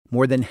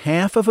More than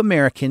half of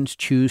Americans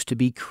choose to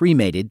be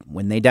cremated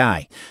when they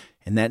die.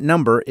 And that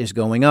number is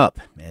going up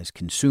as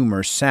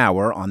consumers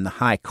sour on the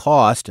high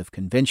cost of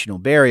conventional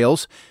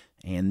burials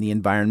and the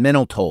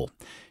environmental toll.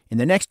 In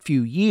the next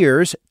few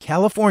years,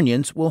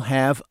 Californians will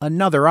have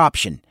another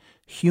option: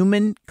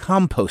 human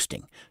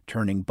composting,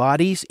 turning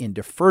bodies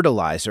into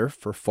fertilizer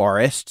for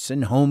forests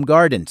and home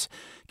gardens.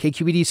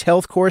 KQED's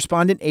health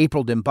correspondent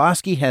April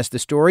Dembosky has the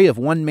story of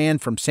one man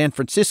from San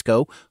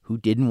Francisco who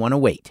didn't want to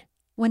wait.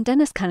 When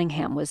Dennis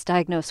Cunningham was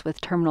diagnosed with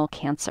terminal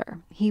cancer,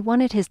 he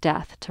wanted his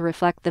death to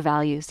reflect the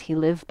values he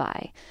lived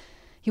by.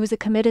 He was a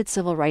committed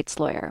civil rights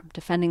lawyer,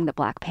 defending the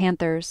Black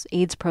Panthers,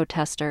 AIDS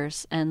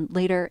protesters, and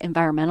later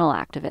environmental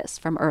activists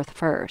from Earth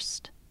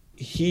First.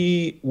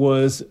 He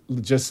was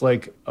just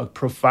like a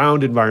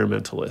profound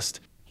environmentalist.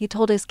 He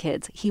told his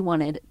kids he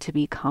wanted to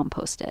be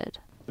composted.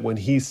 When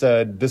he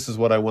said, "This is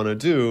what I want to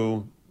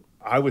do,"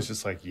 I was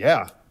just like,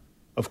 yeah,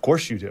 of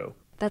course you do.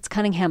 That's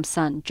Cunningham's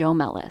son, Joe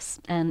Mellis,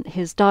 and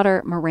his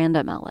daughter,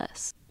 Miranda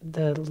Mellis.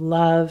 The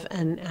love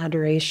and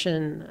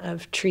adoration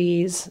of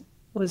trees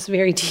was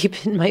very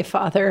deep in my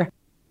father.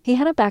 He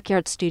had a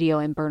backyard studio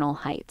in Bernal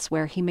Heights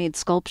where he made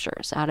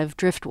sculptures out of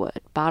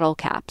driftwood, bottle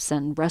caps,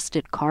 and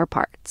rusted car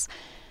parts.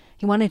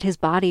 He wanted his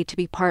body to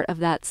be part of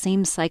that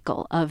same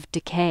cycle of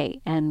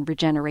decay and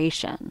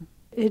regeneration.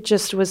 It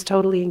just was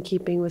totally in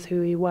keeping with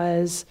who he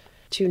was,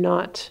 to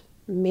not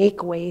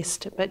make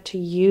waste, but to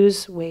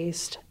use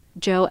waste.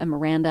 Joe and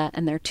Miranda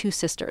and their two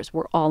sisters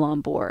were all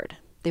on board.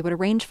 They would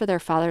arrange for their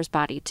father's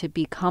body to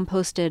be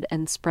composted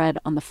and spread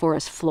on the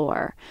forest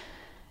floor.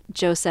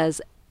 Joe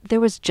says there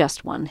was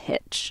just one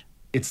hitch.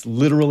 It's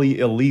literally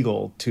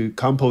illegal to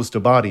compost a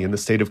body in the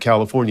state of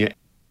California.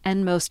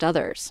 And most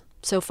others.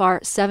 So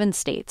far, 7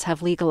 states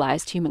have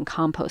legalized human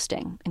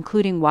composting,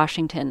 including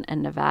Washington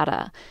and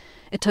Nevada.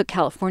 It took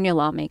California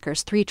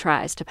lawmakers 3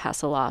 tries to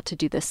pass a law to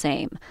do the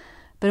same,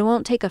 but it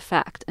won't take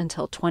effect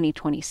until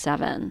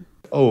 2027.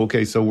 Oh,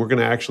 okay, so we're going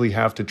to actually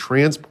have to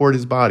transport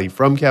his body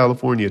from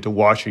California to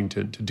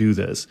Washington to do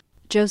this.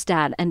 Joe's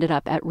dad ended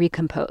up at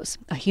Recompose,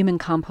 a human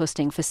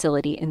composting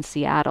facility in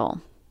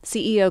Seattle.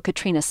 CEO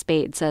Katrina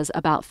Spade says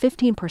about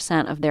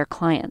 15% of their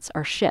clients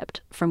are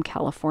shipped from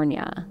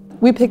California.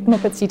 We picked them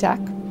up at SeaTac.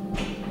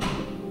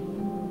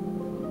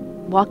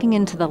 Walking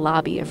into the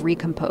lobby of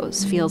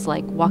Recompose feels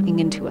like walking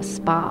into a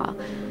spa.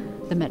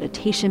 The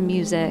meditation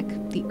music,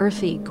 the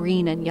earthy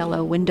green and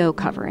yellow window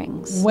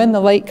coverings. When the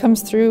light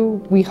comes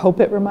through, we hope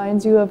it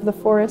reminds you of the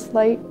forest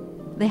light.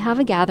 They have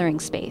a gathering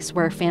space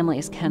where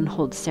families can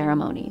hold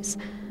ceremonies.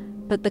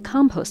 But the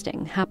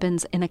composting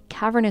happens in a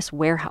cavernous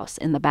warehouse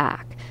in the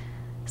back.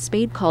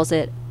 Spade calls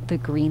it the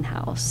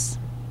greenhouse.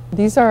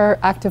 These are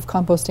active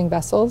composting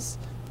vessels.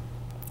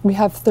 We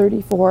have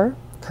 34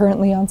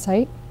 currently on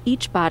site.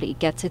 Each body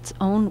gets its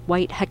own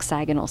white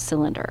hexagonal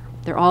cylinder.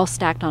 They're all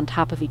stacked on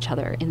top of each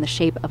other in the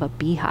shape of a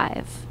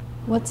beehive.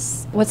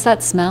 What's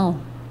that smell?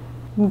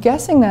 I'm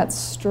guessing that's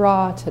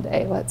straw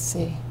today. Let's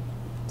see.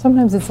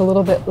 Sometimes it's a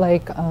little bit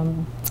like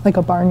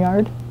a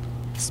barnyard.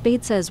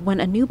 Spade says when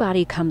a new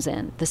body comes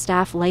in, the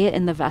staff lay it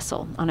in the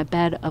vessel on a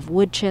bed of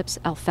wood chips,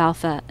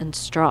 alfalfa, and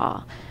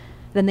straw.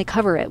 Then they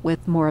cover it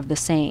with more of the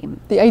same.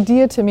 The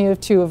idea to me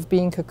of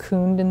being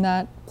cocooned in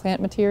that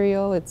plant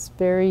material, it's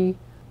very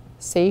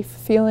safe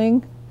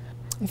feeling.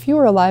 If you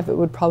were alive, it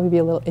would probably be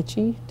a little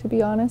itchy, to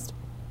be honest.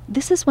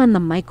 This is when the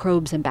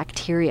microbes and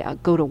bacteria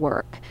go to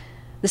work.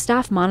 The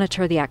staff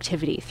monitor the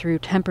activity through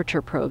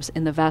temperature probes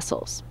in the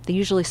vessels. They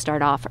usually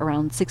start off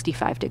around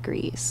 65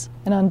 degrees.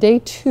 And on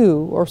day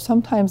 2, or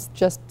sometimes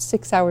just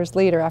 6 hours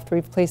later after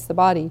we've placed the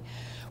body,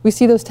 we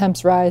see those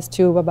temps rise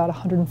to about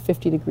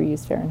 150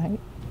 degrees Fahrenheit.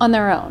 On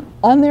their own?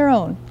 On their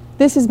own.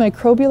 This is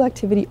microbial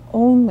activity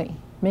only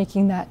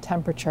making that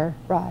temperature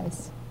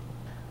rise.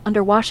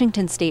 Under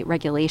Washington state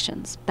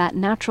regulations, that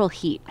natural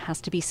heat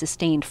has to be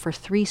sustained for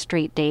 3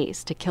 straight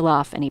days to kill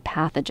off any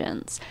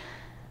pathogens.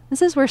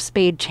 This is where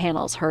Spade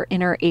channels her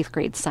inner 8th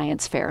grade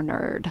science fair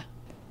nerd.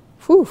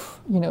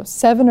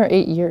 7 or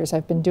 8 years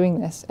I've been doing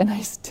this, and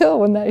I still,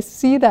 when I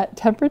see that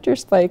temperature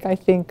spike, I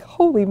think,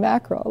 holy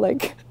mackerel,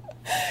 like,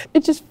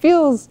 it just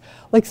feels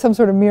like some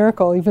sort of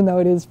miracle, even though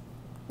it is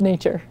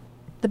nature.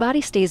 The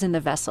body stays in the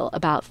vessel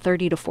about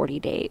 30 to 40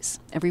 days.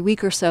 Every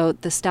week or so,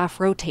 the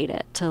staff rotate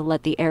it to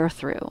let the air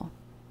through.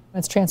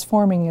 It's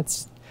transforming,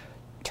 it's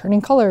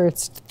turning color,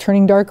 it's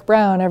turning dark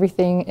brown,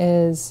 everything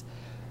is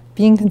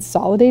being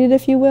consolidated,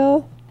 if you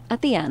will.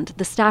 At the end,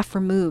 the staff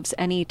removes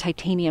any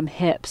titanium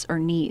hips or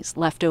knees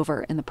left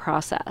over in the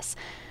process.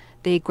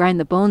 They grind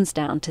the bones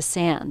down to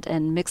sand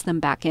and mix them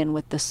back in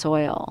with the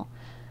soil.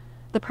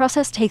 The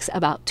process takes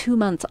about 2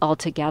 months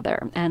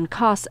altogether and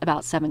costs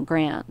about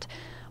 $7,000.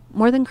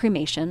 More than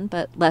cremation,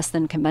 but less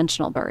than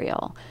conventional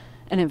burial.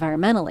 And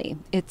environmentally,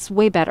 it's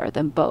way better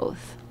than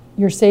both.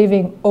 You're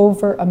saving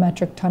over a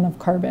metric ton of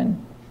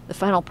carbon. The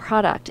final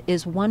product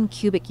is 1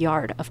 cubic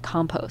yard of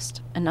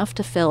compost, enough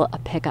to fill a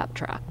pickup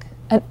truck.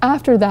 And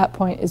after that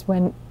point is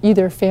when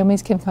either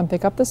families can come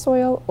pick up the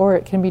soil or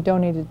it can be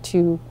donated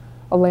to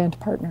a land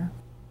partner.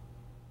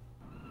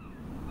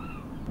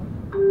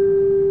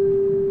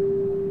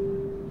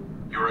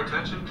 Your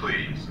attention,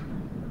 please.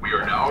 We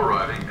are now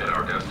arriving at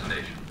our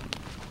destination.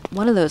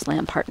 One of those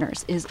land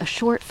partners is a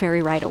short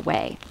ferry ride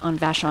away on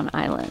Vashon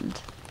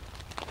Island.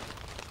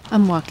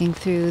 I'm walking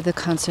through the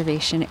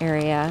conservation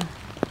area.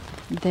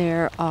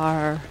 There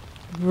are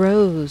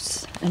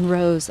rows and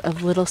rows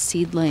of little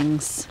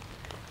seedlings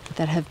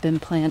that have been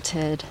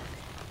planted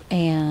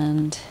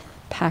and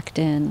packed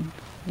in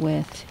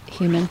with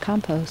human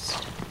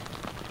compost.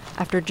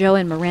 After Joe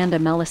and Miranda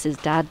Mellis's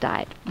dad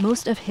died,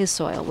 most of his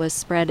soil was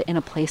spread in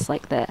a place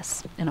like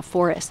this, in a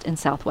forest in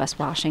southwest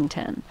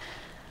Washington.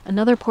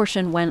 Another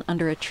portion went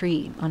under a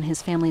tree on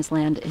his family's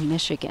land in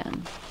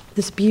Michigan.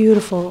 This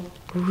beautiful,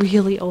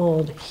 really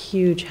old,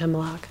 huge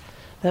hemlock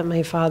that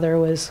my father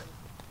was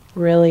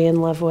really in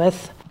love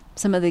with.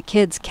 Some of the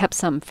kids kept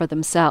some for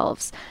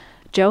themselves.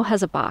 Joe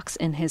has a box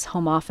in his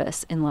home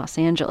office in Los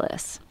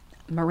Angeles.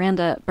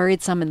 Miranda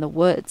buried some in the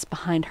woods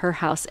behind her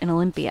house in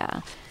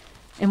Olympia.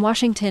 In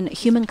Washington,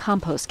 human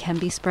compost can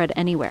be spread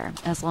anywhere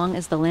as long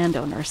as the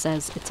landowner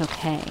says it's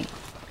okay.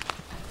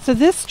 So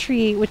this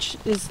tree, which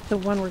is the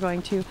one we're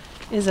going to,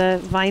 is a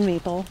vine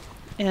maple,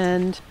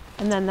 and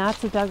then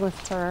that's a Douglas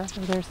fir.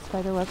 Oh, there's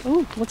spider web.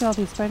 Oh, look at all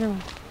these spider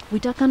webs. We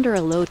duck under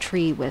a low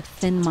tree with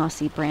thin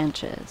mossy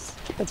branches.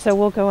 But so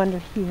we'll go under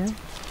here.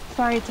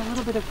 Sorry, it's a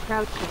little bit of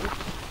crouching.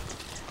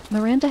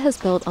 Miranda has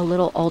built a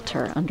little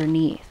altar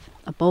underneath,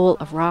 a bowl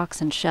of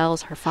rocks and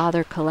shells her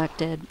father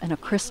collected, and a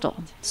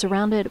crystal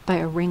surrounded by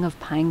a ring of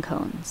pine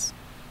cones.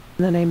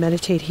 And then I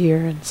meditate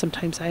here, and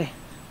sometimes I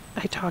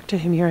talk to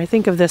him here. I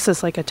think of this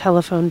as like a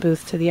telephone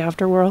booth to the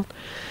afterworld.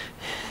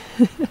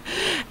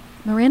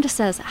 Miranda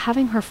says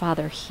having her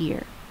father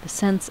here, the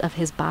sense of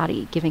his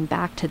body giving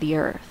back to the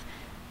earth,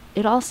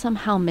 it all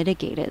somehow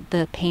mitigated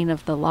the pain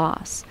of the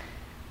loss.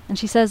 And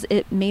she says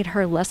it made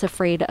her less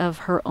afraid of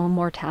her own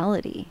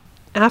mortality.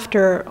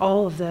 After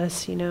all of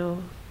this,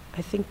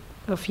 I think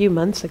a few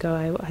months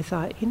ago, I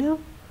thought,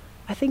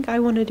 I think I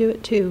want to do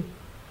it too.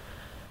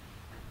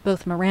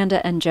 Both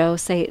Miranda and Joe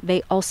say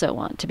they also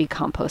want to be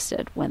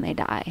composted when they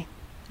die.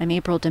 I'm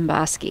April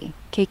Dimboski,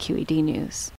 KQED News.